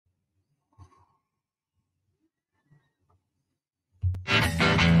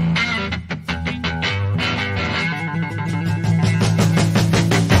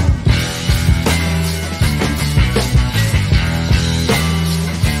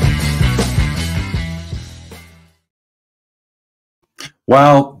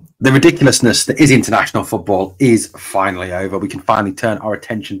Well, the ridiculousness that is international football is finally over. We can finally turn our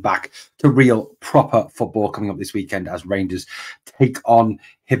attention back to real, proper football coming up this weekend as Rangers take on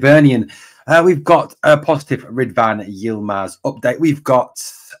Hibernian. We've got a positive Ridvan Yilmaz update. We've got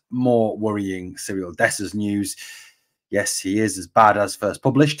more worrying Cyriel Dessers news. Yes, he is as bad as first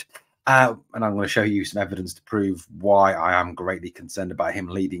published. And I'm going to show you some evidence to prove why I am greatly concerned about him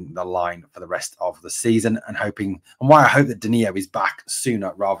leading the line for the rest of the season and why I hope that Danilo is back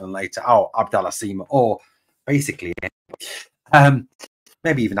sooner rather than later. Oh, Abdallah Sima, or basically,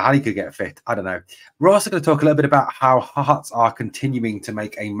 maybe even Ali could get fit. I don't know. We're also going to talk a little bit about how Hearts are continuing to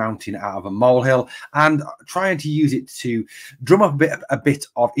make a mountain out of a molehill and trying to use it to drum up a bit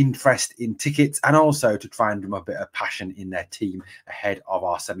of interest in tickets and also to try and drum up a bit of passion in their team ahead of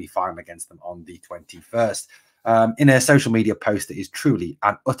our semi-final against them on the 21st. In a social media post that is truly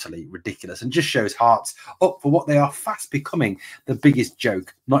and utterly ridiculous and just shows Hearts up for what they are fast becoming the biggest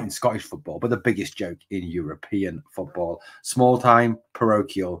joke, not in Scottish football, but the biggest joke in European football. Small time,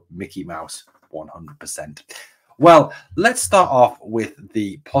 parochial, Mickey Mouse, 100%. Well, let's start off with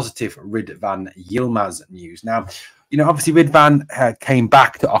the positive Ridvan Yilmaz news. Now, you know, obviously Ridvan came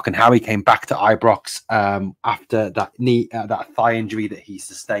back to Auchenhowie, came back to Ibrox after that thigh injury that he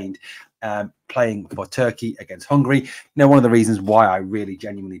sustained playing for Turkey against Hungary. You know, one of the reasons why I really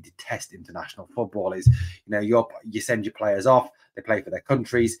genuinely detest international football is, you know, you send your players off, they play for their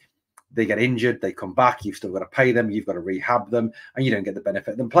countries, they get injured, they come back, you've still got to pay them, you've got to rehab them, and you don't get the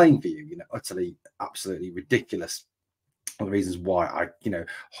benefit of them playing for you. You know, utterly, absolutely ridiculous. One of the reasons why I,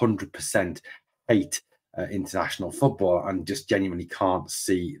 100% hate international football and just genuinely can't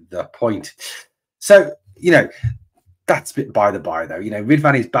see the point. So, that's a bit by the by, though.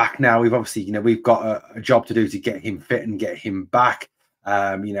 Ridvan is back now. We've obviously, we've got a job to do to get him fit and get him back,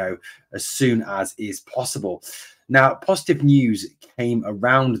 as soon as is possible. Now, positive news came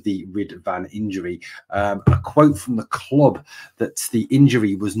around the Ridvan injury. A quote from the club that the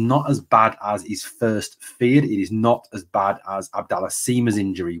injury was not as bad as is first feared. It is not as bad as Abdallah Sima's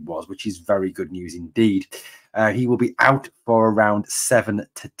injury was, which is very good news indeed. He will be out for around 7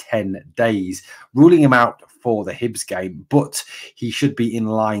 to 10 days, ruling him out for the Hibs game, but he should be in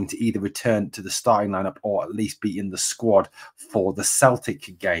line to either return to the starting lineup or at least be in the squad for the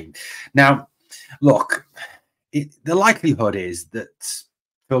Celtic game. Now, look, the likelihood is that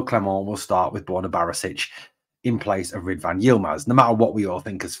Phil Clement will start with Borna Barisic in place of Ridvan Yilmaz, no matter what we all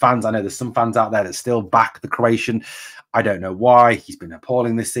think as fans. I know there's some fans out there that still back the Croatian. I don't know why. He's been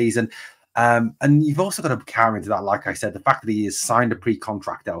appalling this season. And you've also got to carry into that, like I said, the fact that he has signed a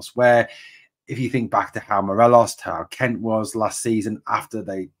pre-contract elsewhere. If you think back to how Morelos, to how Kent was last season, after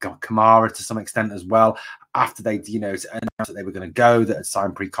they got Kamara to some extent as well, after they, announced that they were going to go, that had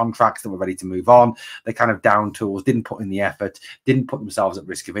signed pre-contracts, that were ready to move on, they kind of down tools, didn't put in the effort, didn't put themselves at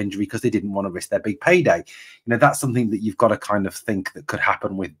risk of injury because they didn't want to risk their big payday. That's something that you've got to kind of think that could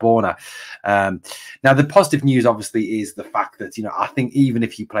happen with Borna. Now, the positive news, obviously, is the fact that, I think even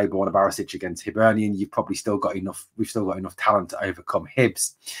if you play Borna Barisic against Hibernian, you've probably still got enough, we've still got enough talent to overcome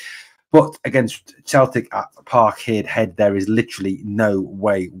Hibs. But against Celtic at Parkhead, there is literally no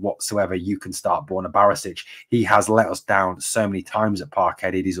way whatsoever you can start Borna Barisic. He has let us down so many times at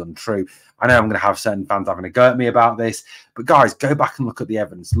Parkhead. It is untrue. I know I'm going to have certain fans having a go at me about this, but guys, go back and look at the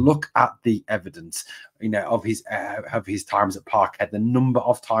evidence. Look at the evidence, of his times at Parkhead. The number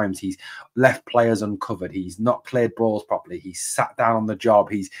of times he's left players uncovered. He's not cleared balls properly. He's sat down on the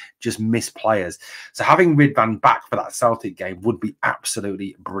job. He's just missed players. So having Ridvan back for that Celtic game would be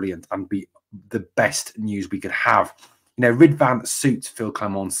absolutely brilliant and be the best news we could have. Ridvan suits Phil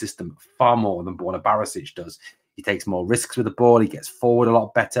Clement's system far more than Borna Barisic does. He takes more risks with the ball. He gets forward a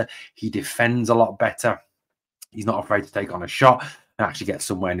lot better. He defends a lot better. He's not afraid to take on a shot and actually get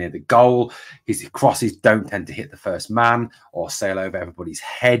somewhere near the goal. His crosses don't tend to hit the first man or sail over everybody's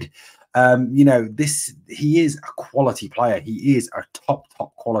head. He is a quality player. He is a top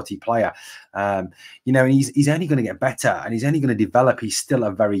quality player. And he's only going to get better and he's only going to develop. He's still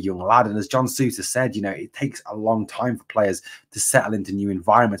a very young lad. And as John Sousa said, it takes a long time for players to settle into new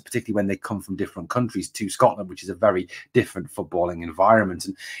environments, particularly when they come from different countries to Scotland, which is a very different footballing environment.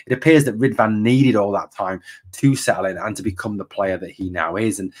 And it appears that Ridvan needed all that time to settle in and to become the player that he now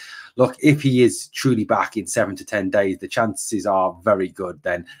is. And look, if he is truly back in 7 to 10 days, the chances are very good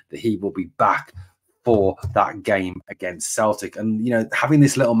then that he will be back for that game against Celtic. And, having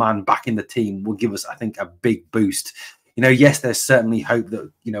this little man back in the team will give us, I think, a big boost. Yes, there's certainly hope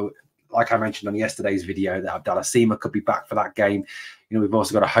that, like I mentioned on yesterday's video, that Abdallah Sima could be back for that game. We've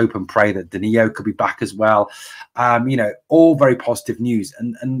also got to hope and pray that Danilo could be back as well. All very positive news.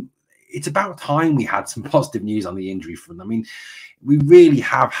 And it's about time we had some positive news on the injury front. I mean, we really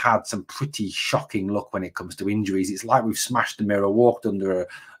have had some pretty shocking luck when it comes to injuries. It's like we've smashed a mirror, walked under a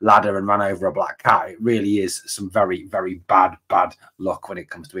ladder and ran over a black cat. It really is some very, very bad luck when it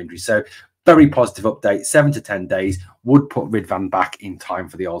comes to injuries. So very positive update. 7 to 10 days would put Ridvan back in time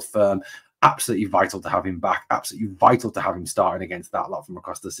for the Old Firm. Absolutely vital to have him back. Absolutely vital to have him starting against that lot from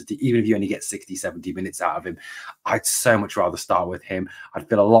across the city. Even if you only get 60, 70 minutes out of him, I'd so much rather start with him. I'd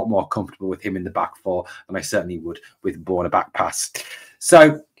feel a lot more comfortable with him in the back four than I certainly would with Borna back pass.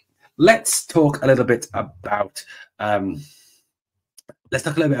 So let's talk a little bit about Cyriel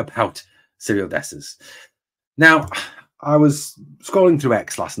Dessers. Now, I was scrolling through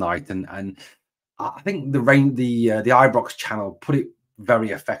X last night, and I think the Ibrox channel put it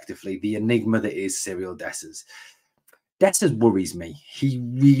very effectively, the enigma that is Cyriel Dessers. Dessers worries me. He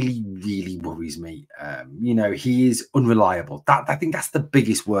really, really worries me. You know, he is unreliable. I think that's the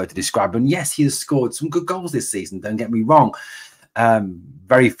biggest word to describe. And yes, he has scored some good goals this season, don't get me wrong.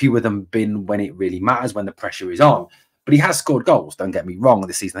 Very few of them been when it really matters, when the pressure is on. But he has scored goals, don't get me wrong,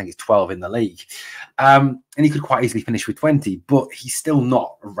 this season. I think it's 12 in the league. And he could quite easily finish with 20, but he's still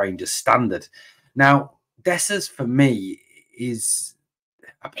not a Rangers standard. Now, Dessers, for me, is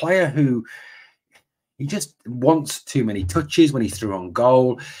a player who he just wants too many touches when he's through on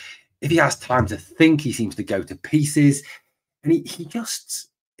goal. If he has time to think, he seems to go to pieces. And he just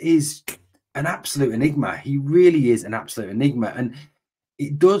is an absolute enigma. He really is an absolute enigma. And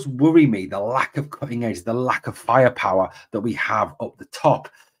it does worry me, the lack of cutting edge, the lack of firepower that we have up the top.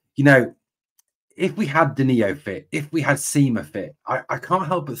 You know, if we had Danilo fit, if we had Sima fit, I can't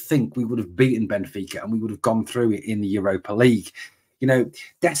help but think we would have beaten Benfica and we would have gone through it in the Europa League. You know,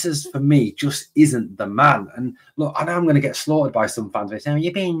 Dessers, for me, just isn't the man. And look, I know I'm going to get slaughtered by some fans. They say, oh,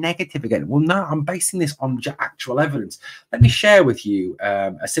 you're being negative again. Well, no, I'm basing this on actual evidence. Let me share with you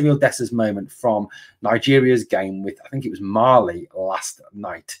a Cyriel Dessers moment from Nigeria's game with, I think it was Mali last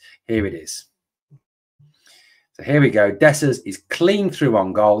night. Here it is. So here we go. Dessers is clean through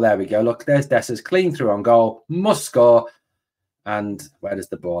on goal. There we go. Look, there's Dessers, clean through on goal, must score. And where does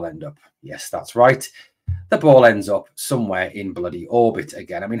the ball end up? Yes, that's right. The ball ends up somewhere in bloody orbit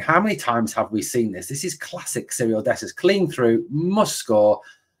again. I mean, how many times have we seen this? This is classic Cyriel Dessers. Clean through, must score,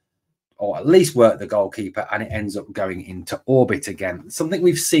 or at least work the goalkeeper, and it ends up going into orbit again. Something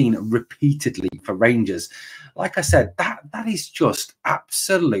we've seen repeatedly for Rangers. Like I said, that is just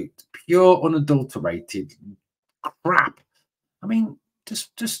absolute, pure, unadulterated crap. I mean,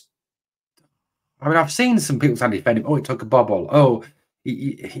 I mean, I've seen some people saying defend him. Oh, it took a bobble. Oh,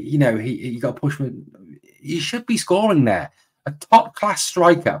 he got pushed. He should be scoring there. A top-class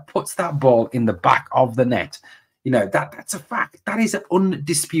striker puts that ball in the back of the net. You know, that's a fact. That is an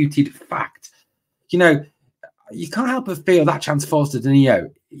undisputed fact. You know, you can't help but feel that chance falls to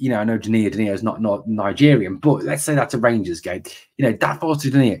Danilo. You know, I know Danilo is not Nigerian, but let's say that's a Rangers game. You know, that falls to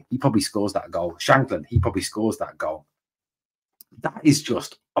Danilo. He probably scores that goal. Shankland, he probably scores that goal. That is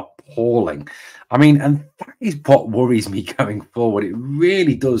just appalling. I mean, and that is what worries me going forward. It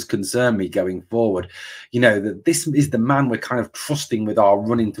really does concern me going forward. You know, that this is the man we're kind of trusting with our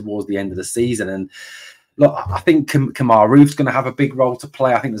running towards the end of the season. And look, I think Kamar Roof's going to have a big role to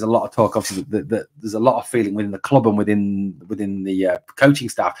play. I think there's a lot of talk, obviously, that there's a lot of feeling within the club and within the coaching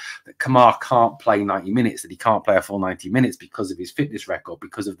staff that Kamar can't play 90 minutes, that he can't play a full 90 minutes because of his fitness record,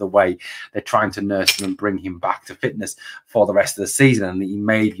 because of the way they're trying to nurse him and bring him back to fitness for the rest of the season, and that he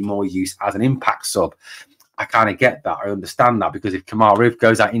may be more used as an impact sub. I kind of get that. I understand that, because if Kamar Roof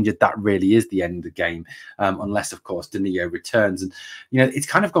goes out injured, that really is the end of the game, unless, of course, Danilo returns. And, you know, it's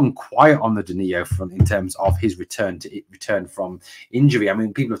kind of gone quiet on the Danilo front in terms of his return from injury. I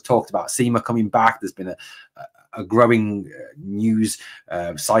mean, people have talked about Sima coming back. There's been a growing news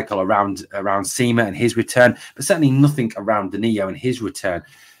cycle around Sima and his return, but certainly nothing around Danilo and his return.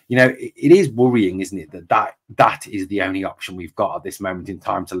 You know, it is worrying, isn't it, that is the only option we've got at this moment in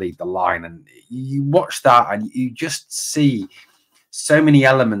time to lead the line. And you watch that and you just see so many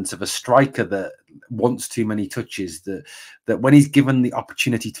elements of a striker that wants too many touches, that when he's given the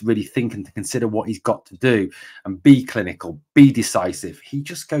opportunity to really think and to consider what he's got to do and be clinical, be decisive, he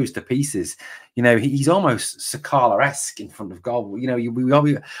just goes to pieces. You know, he's almost Sakala-esque in front of goal. You know,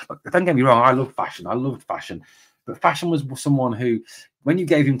 look, don't get me wrong, I loved Fashion. But Fashion was someone who, when you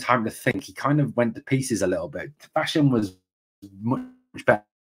gave him time to think, he kind of went to pieces a little bit. Fashion was much better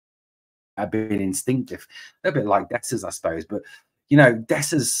at being instinctive. A bit like Dessers, I suppose. But, you know,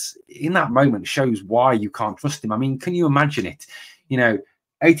 Dessers, in that moment, shows why you can't trust him. I mean, can you imagine it? You know,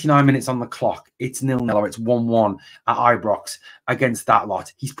 89 minutes on the clock, it's 0-0 or it's 1-1 at Ibrox against that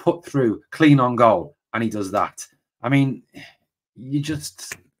lot. He's put through, clean on goal, and he does that. I mean,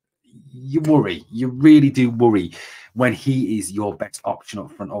 you worry. You really do worry when he is your best option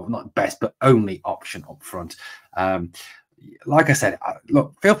up front, or not best, but only option up front. Like I said,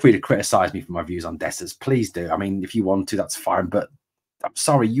 look, feel free to criticize me for my views on Dessers. Please do. I mean, if you want to, that's fine. But I'm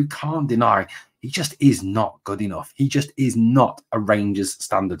sorry, you can't deny he just is not good enough. He just is not a Rangers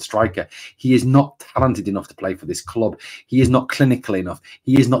standard striker. He is not talented enough to play for this club. He is not clinical enough.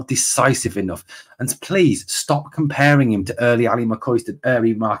 He is not decisive enough. And please stop comparing him to early Ali McCoy, to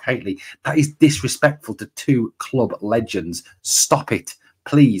early Mark Hateley. That is disrespectful to two club legends. Stop it.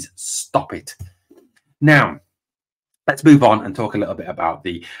 Please stop it. Now, let's move on and talk a little bit about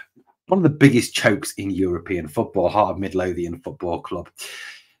one of the biggest chokes in European football, Heart of Midlothian Football Club.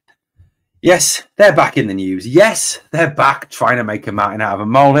 Yes, they're back in the news. Yes, they're back trying to make a mountain out of a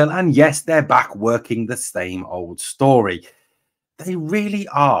molehill. And yes, they're back working the same old story. They really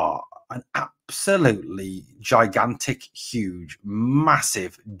are an absolutely gigantic, huge,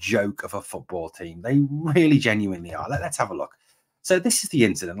 massive joke of a football team. They really genuinely are. Let's have a look. So this is the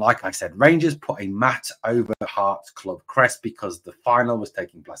incident. Like I said, Rangers put a mat over Hearts club crest because the final was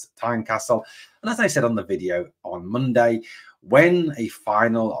taking place at Tynecastle. And as I said on the video on Monday, when a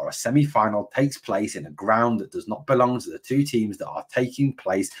final or a semi-final takes place in a ground that does not belong to the two teams that are taking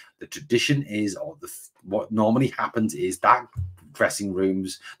place, the tradition is, or what normally happens is that the dressing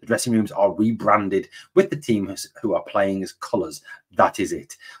rooms are rebranded with the teams who are playing as colours. That is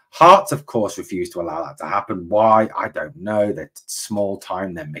it. Hearts, of course, refuse to allow that to happen. Why? I don't know. They're small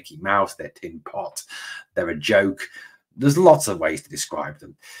time. They're Mickey Mouse. They're Tin Pot. They're a joke. There's lots of ways to describe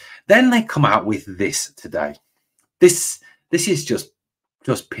them. Then they come out with this today. This is just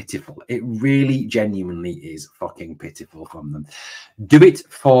pitiful. It really genuinely is fucking pitiful from them. Do it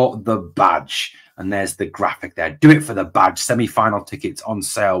for the badge. And there's the graphic there. Do it for the badge. Semi-final tickets on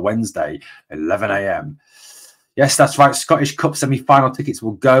sale Wednesday, 11 a.m. Yes, that's right. Scottish Cup semi-final tickets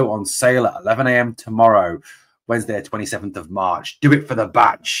will go on sale at 11 a.m. tomorrow, Wednesday, 27th of March. Do it for the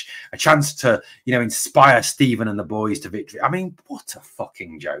badge. A chance to, inspire Stephen and the boys to victory. I mean, what a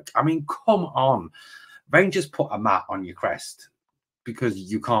fucking joke. I mean, come on. Rangers put a mat on your crest because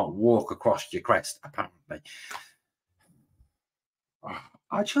you can't walk across your crest, apparently.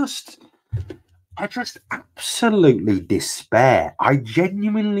 I just absolutely despair. I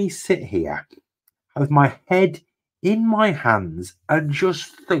genuinely sit here with my head in my hands and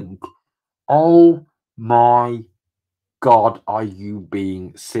just think, oh my God, are you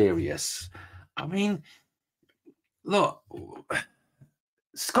being serious? I mean, look,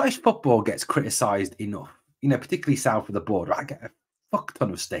 Scottish football gets criticised enough, particularly south of the border. I get a fuck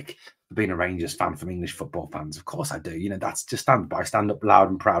ton of stick for being a Rangers fan from English football fans. Of course I do. That's just stand up loud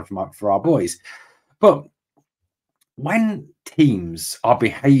and proud for our boys. But when teams are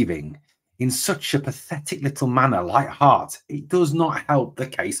behaving in such a pathetic little manner like Hearts, it does not help the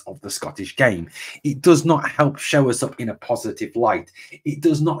case of the Scottish game. It does not help show us up in a positive light. It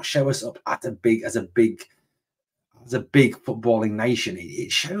does not show us up as a big footballing nation.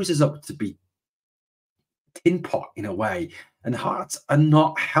 It shows us up to be tin pot in a way, and Hearts are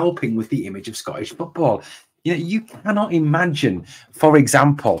not helping with the image of Scottish football. You cannot imagine, for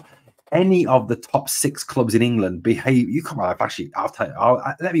example, any of the top 6 clubs in England behave. You can't actually. I'll tell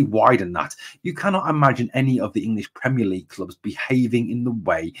you. Let me widen that. You cannot imagine any of the English Premier League clubs behaving in the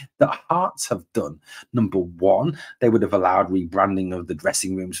way that Hearts have done. Number one, they would have allowed rebranding of the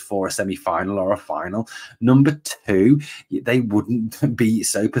dressing rooms for a semi-final or a final. Number two, they wouldn't be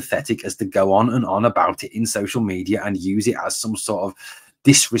so pathetic as to go on and on about it in social media and use it as some sort of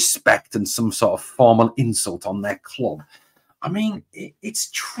disrespect and some sort of formal insult on their club. I mean,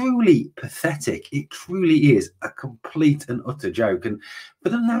 it's truly pathetic. It truly is a complete and utter joke. And for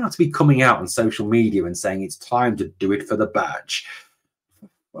them now to be coming out on social media and saying it's time to do it for the badge.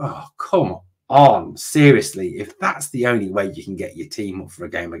 Oh, come on. Seriously, if that's the only way you can get your team up for a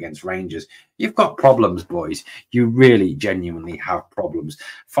game against Rangers, you've got problems, boys. You really genuinely have problems.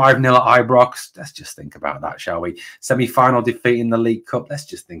 5-0 at Ibrox. Let's just think about that, shall we? Semi-final defeat in the League Cup. Let's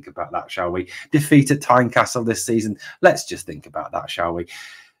just think about that, shall we? Defeat at Tynecastle this season. Let's just think about that, shall we?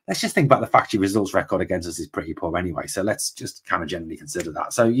 Let's just think about the fact your results record against us is pretty poor anyway. So let's just kind of generally consider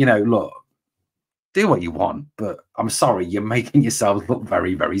that. So, look, do what you want, but I'm sorry, you're making yourselves look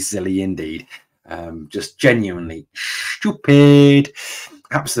very, very silly indeed. Just genuinely stupid,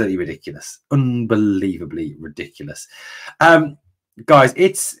 absolutely ridiculous, unbelievably ridiculous. Guys,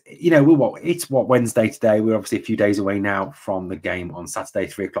 it's Wednesday today. We're obviously a few days away now from the game on Saturday,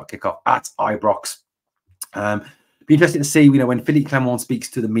 3 o'clock kickoff at Ibrox. Be interesting to see, when Philippe Clement speaks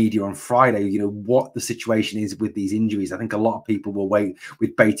to the media on Friday, what the situation is with these injuries. I think a lot of people will wait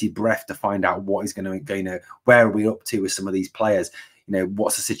with bated breath to find out what is going to, where are we up to with some of these players. You know,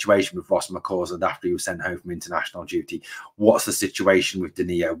 what's the situation with Ross McCausland after he was sent home from international duty? What's the situation with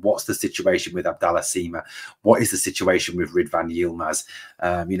Danilo? What's the situation with Abdallah Sima? What is the situation with Ridvan Yilmaz?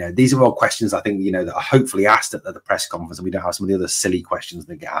 You know, these are all questions I think, you know, that are hopefully asked at the press conference, and we don't have some of the other silly questions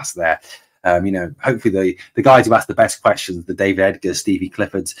that get asked there. You know, hopefully the guys who ask the best questions, the David Edgar, Stevie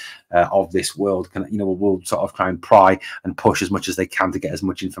Cliffords of this world, can, you know, will sort of try and pry and push as much as they can to get as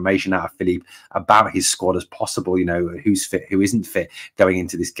much information out of Philippe about his squad as possible. You know, who's fit, who isn't fit going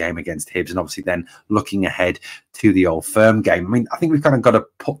into this game against Hibs, and obviously then looking ahead to the Old Firm game. I mean, I think we've kind of got to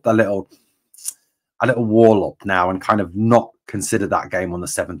put a little wall up now and kind of not consider that game on the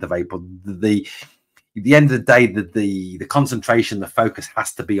 7th of April. At the end of the day, the concentration, the focus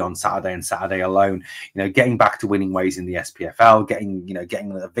has to be on Saturday and Saturday alone. You know, getting back to winning ways in the SPFL, getting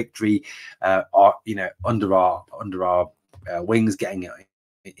a victory, you know, under our wings, getting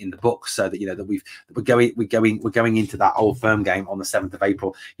it in the books, so that, you know, that we're going into that Old Firm game on the 7th of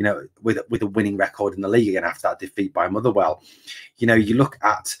April, you know, with a winning record in the league again after that defeat by Motherwell. You know, you look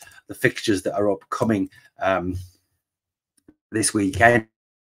at the fixtures that are upcoming this weekend.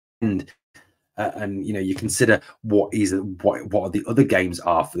 And you know, you consider what the other games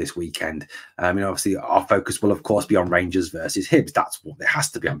are for this weekend. You know, obviously our focus will of course be on Rangers versus Hibs. That's what it has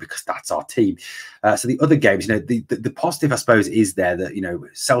to be on, because that's our team. So the other games, you know, the positive I suppose is there that, you know,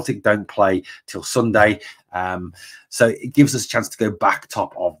 Celtic don't play till Sunday, so it gives us a chance to go back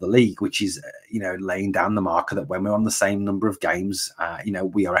top of the league, which is you know, laying down the marker that when we're on the same number of games, you know,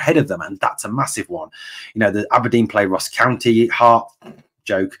 we are ahead of them, and that's a massive one. You know, the Aberdeen play Ross County, Hart,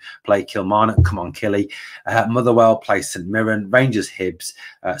 joke, play Kilmarnock, come on Killy, Motherwell play St Mirren, Rangers Hibs,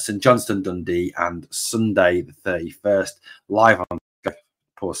 St Johnstone Dundee, and Sunday the 31st live on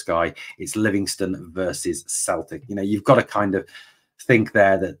poor Sky, it's Livingston versus Celtic. You know, you've got to kind of think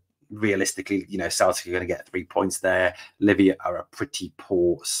there that realistically, you know, Celtic are going to get 3 points there. Livy are a pretty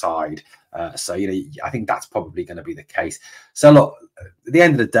poor side. So, you know, I think that's probably going to be the case. So, look, at the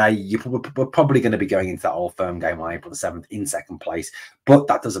end of the day, we're probably going to be going into that Old Firm game on April the 7th in second place. But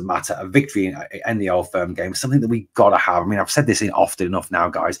that doesn't matter. A victory in the Old Firm game is something that we've got to have. I mean, I've said this often enough now,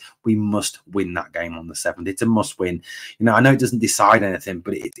 guys. We must win that game on the 7th. It's a must win. You know, I know it doesn't decide anything,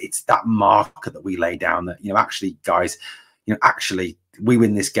 but it's that marker that we lay down that, you know, actually, guys, you know, actually, we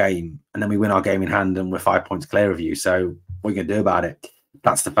win this game and then we win our game in hand and we're 5 points clear of you. So what are you going to do about it?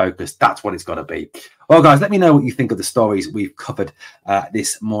 That's the focus. That's what it's got to be. Well, guys, let me know what you think of the stories we've covered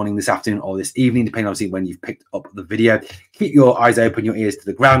this morning, this afternoon, or this evening, depending obviously when you've picked up the video. Keep your eyes open, your ears to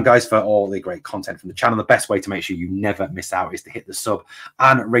the ground, guys, for all the great content from the channel. The best way to make sure you never miss out is to hit the sub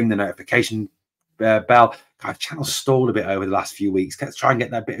and ring the notification bell. Our channel's stalled a bit over the last few weeks. Let's try and get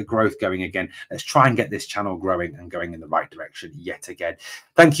that bit of growth going again. Let's try and get this channel growing and going in the right direction yet again.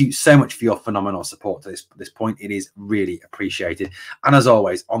 Thank you so much for your phenomenal support to this point. It is really appreciated. And as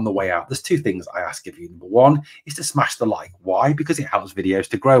always, on the way out, there's two things I ask of you. Number one is to smash the like. Why? Because it helps videos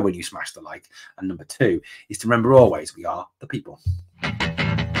to grow when you smash the like. And number two is to remember always, we are the people.